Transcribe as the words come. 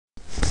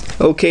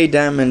Okay,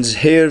 diamonds,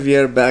 here we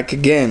are back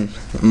again.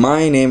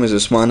 My name is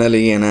Usman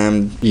Ali and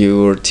I'm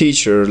your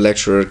teacher,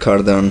 lecturer,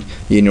 Cardan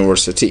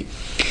University.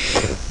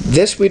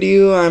 This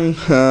video I'm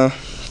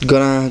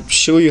gonna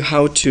show you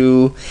how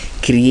to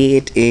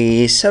create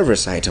a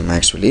service item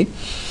actually.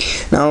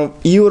 Now,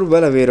 you are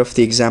well aware of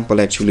the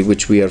example actually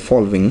which we are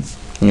following.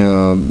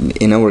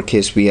 In our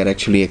case, we are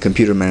actually a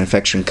computer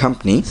manufacturing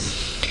company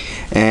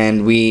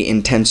and we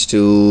intend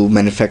to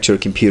manufacture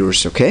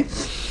computers, okay?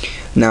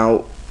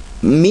 Now,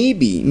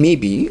 maybe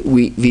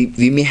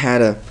we may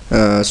had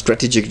a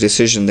strategic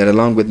decision that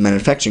along with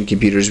manufacturing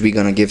computers we're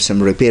gonna give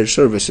some repair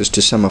services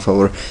to some of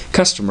our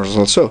customers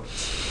also.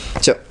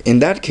 So in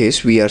that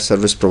case, we are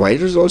service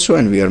providers also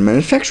and we are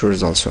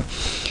manufacturers also.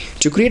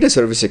 To create a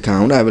service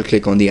account, I will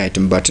click on the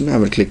item button, I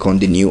will click on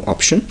the new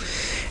option,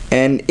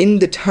 and in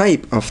the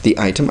type of the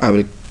item I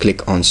will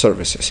click on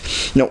services.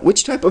 Now,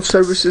 which type of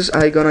services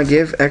I gonna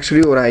give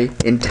actually, or I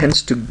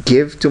intend to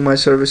give to my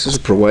services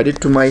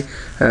provided to my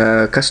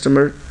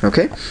customer?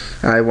 Okay,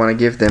 I want to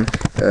give them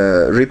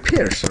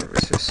repair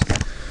services.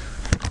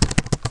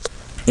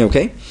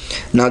 Okay,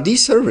 now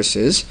these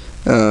services,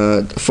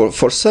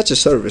 for such a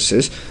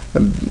services,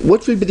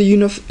 what will be the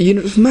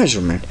unit of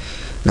measurement?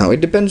 Now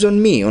it depends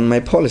on me, on my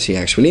policy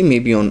actually.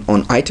 Maybe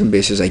on item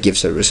basis I give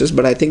services,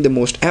 but I think the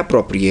most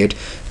appropriate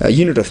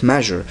unit of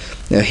measure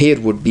here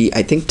would be,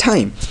 I think,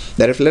 time.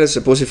 That if, let us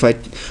suppose, if I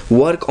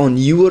work on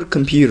your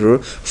computer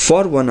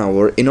for 1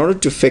 hour, in order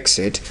to fix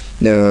it,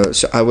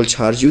 so I will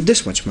charge you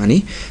this much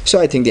money. So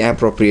I think the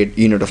appropriate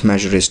unit of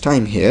measure is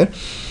time here.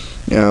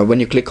 When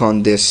you click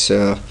on this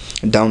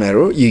down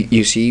arrow,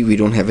 you see we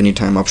don't have any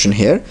time option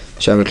here,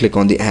 so I will click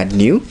on the add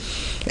new,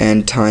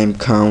 and time,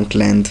 count,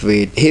 length,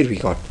 weight. Here we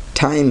got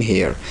time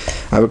here.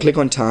 I will click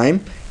on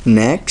time,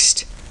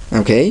 next,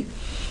 okay,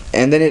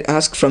 and then it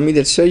asks from me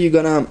that, sir, you're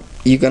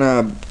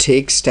gonna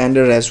take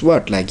standard as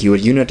what, like your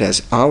unit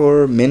as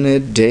hour,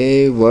 minute,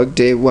 day, work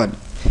day, what?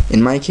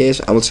 In my case,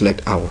 I will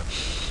select hour.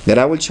 That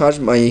I will charge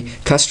my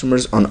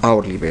customers on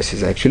hourly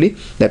basis actually.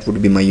 That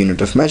would be my unit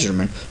of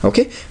measurement.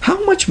 Okay,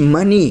 how much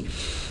money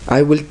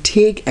I will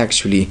take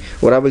actually,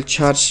 or I will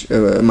charge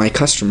my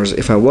customers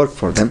if I work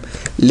for them.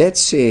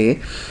 Let's say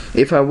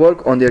if I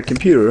work on their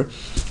computer,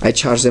 I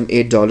charge them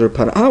 $8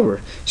 per hour.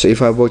 So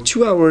if I work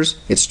 2 hours,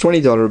 it's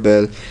 $20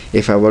 bill.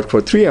 If I work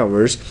for 3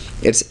 hours,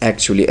 it's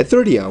actually a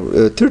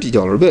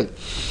 $30 bill.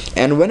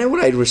 And whenever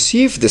I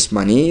receive this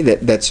money,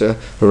 that's a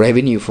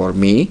revenue for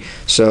me.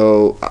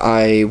 So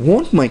I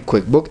want my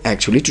QuickBook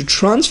actually to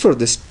transfer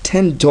this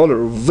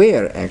 $10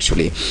 where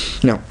actually.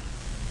 Now,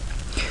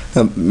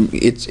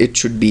 it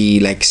should be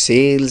like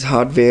sales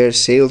hardware,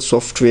 sales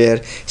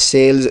software,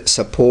 sales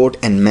support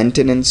and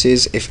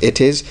maintenances if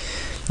it is.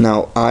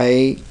 Now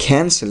I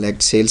can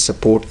select sales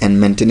support and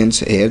maintenance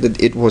here,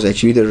 that it was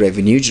actually the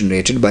revenue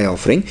generated by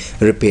offering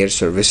repair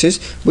services,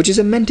 which is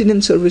a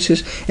maintenance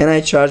services, and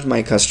I charge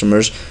my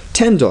customers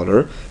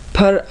 $10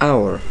 per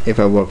hour if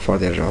I work for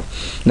their job.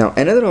 Now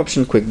another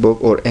option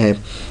QuickBook or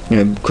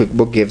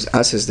QuickBook gives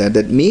us is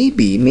that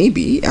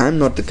maybe I'm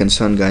not the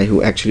concerned guy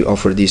who actually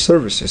offer these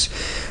services.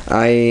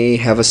 I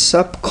have a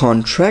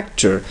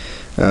subcontractor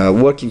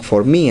working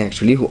for me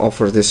actually who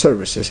offer the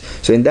services.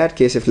 So in that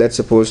case, if let's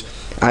suppose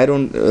I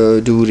don't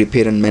do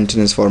repair and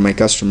maintenance for my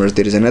customers,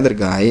 there is another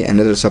guy,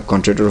 another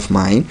subcontractor of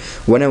mine.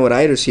 Whenever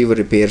I receive a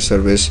repair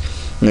service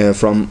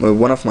from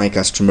one of my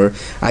customer,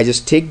 I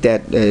just take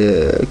that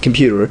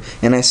computer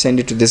and I send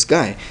it to this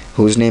guy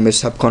whose name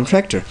is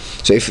subcontractor.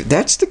 So if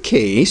that's the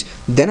case,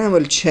 then I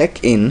will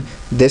check in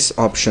this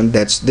option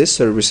that this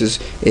services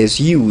is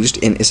used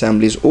in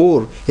assemblies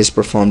or is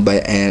performed by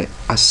a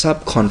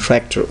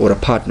subcontractor or a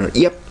partner.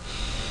 Yep,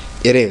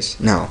 it is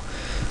now.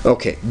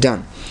 Okay,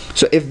 done.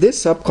 So if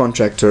this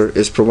subcontractor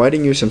is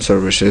providing you some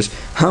services,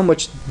 how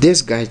much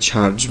this guy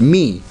charge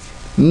me,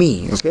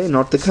 okay,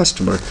 not the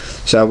customer.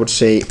 So I would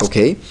say,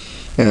 okay,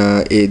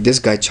 this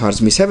guy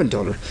charged me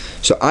 $7.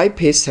 So I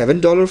pay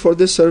 $7 for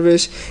this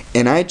service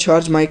and I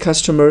charge my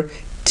customer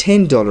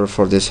 $10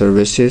 for the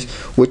services,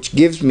 which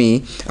gives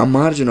me a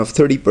margin of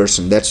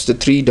 30%. That's the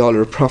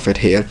 $3 profit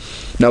here.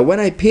 Now when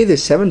I pay the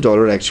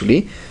 $7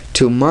 actually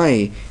to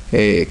my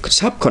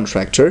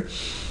subcontractor,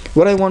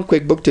 what I want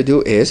QuickBook to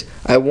do is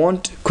I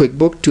want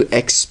QuickBook to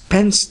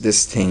expense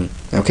this thing.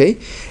 Okay,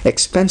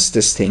 expense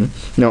this thing.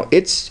 Now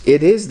it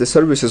is the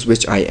services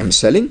which I am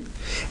selling,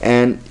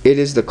 and it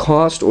is the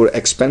cost or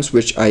expense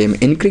which I am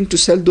incurring to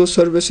sell those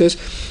services.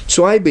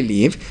 So I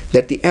believe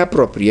that the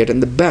appropriate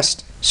and the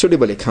best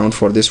suitable account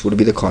for this would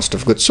be the cost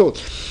of goods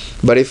sold.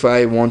 But if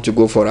I want to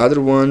go for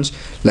other ones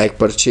like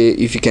purchase,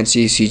 if you can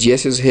see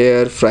CGS is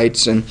here,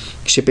 freights and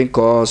shipping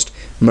cost,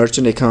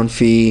 merchant account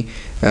fee,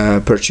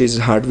 purchase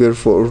hardware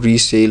for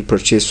resale,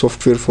 purchase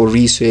software for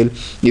resale,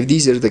 if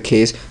these are the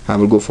case, I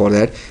will go for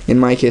that. In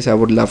my case, I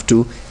would love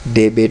to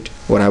debit,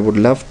 or I would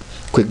love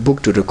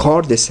QuickBook to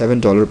record this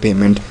 $7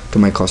 payment to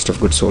my cost of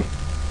goods sold.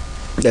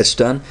 That's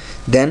done.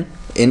 Then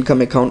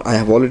income account, I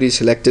have already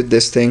selected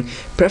this thing.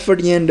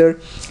 Preferred vendor,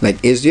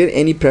 like is there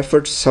any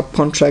preferred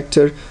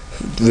subcontractor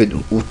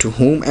with to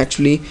whom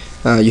actually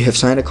you have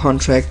signed a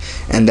contract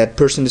and that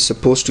person is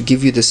supposed to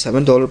give you the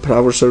 $7 per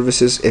hour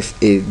services. If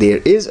there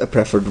is a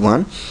preferred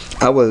one,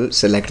 I will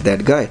select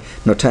that guy.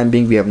 Now time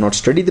being, we have not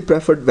studied the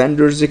preferred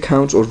vendors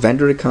accounts or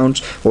vendor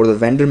accounts or the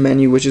vendor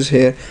menu, which is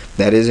here.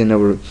 That is in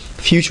our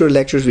future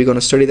lectures, we're going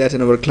to study that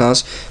in our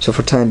class. So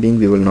for time being,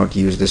 we will not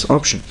use this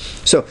option.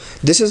 So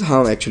this is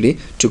how actually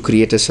to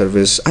create a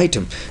service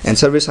item. And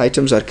service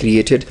items are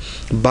created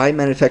by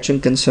manufacturing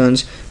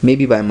concerns,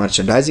 maybe by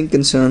merchandising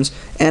concerns,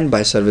 and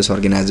by service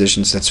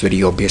organizations. That's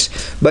very obvious.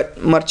 But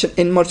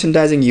in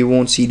merchandising, you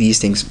won't see these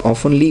things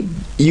oftenly.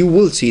 You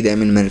will see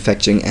them in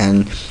manufacturing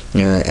and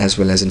as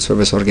well as in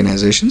service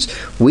organizations.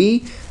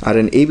 We are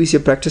an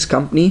ABC practice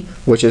company,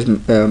 which is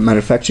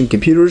manufacturing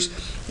computers,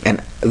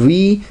 and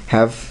we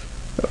have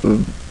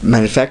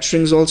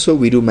manufacturings also.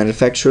 We do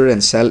manufacture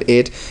and sell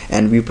it,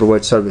 and we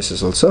provide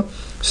services also.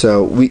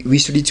 So we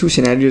study two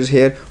scenarios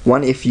here.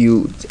 One, if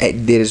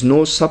there is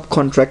no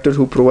subcontractor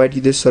who provide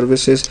you these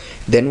services,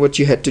 then what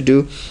you had to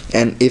do.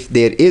 And if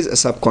there is a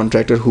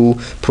subcontractor who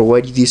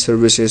provide you these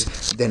services,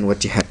 then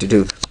what you had to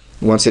do.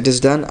 Once it is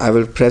done, I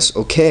will press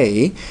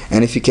OK,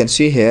 and if you can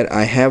see here,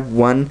 I have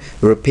one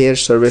repair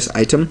service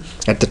item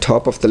at the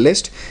top of the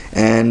list.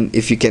 And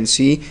if you can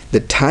see, the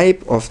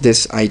type of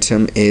this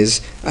item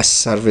is a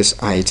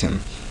service item.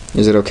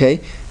 Is it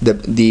okay?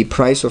 The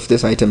price of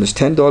this item is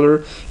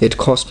 $10. It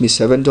cost me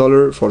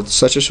 $7 for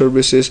such a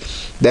services.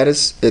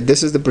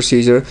 This is the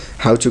procedure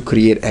how to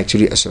create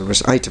actually a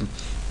service item.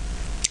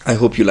 I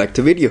hope you liked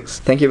the video.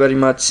 Thank you very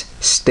much.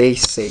 Stay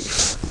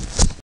safe.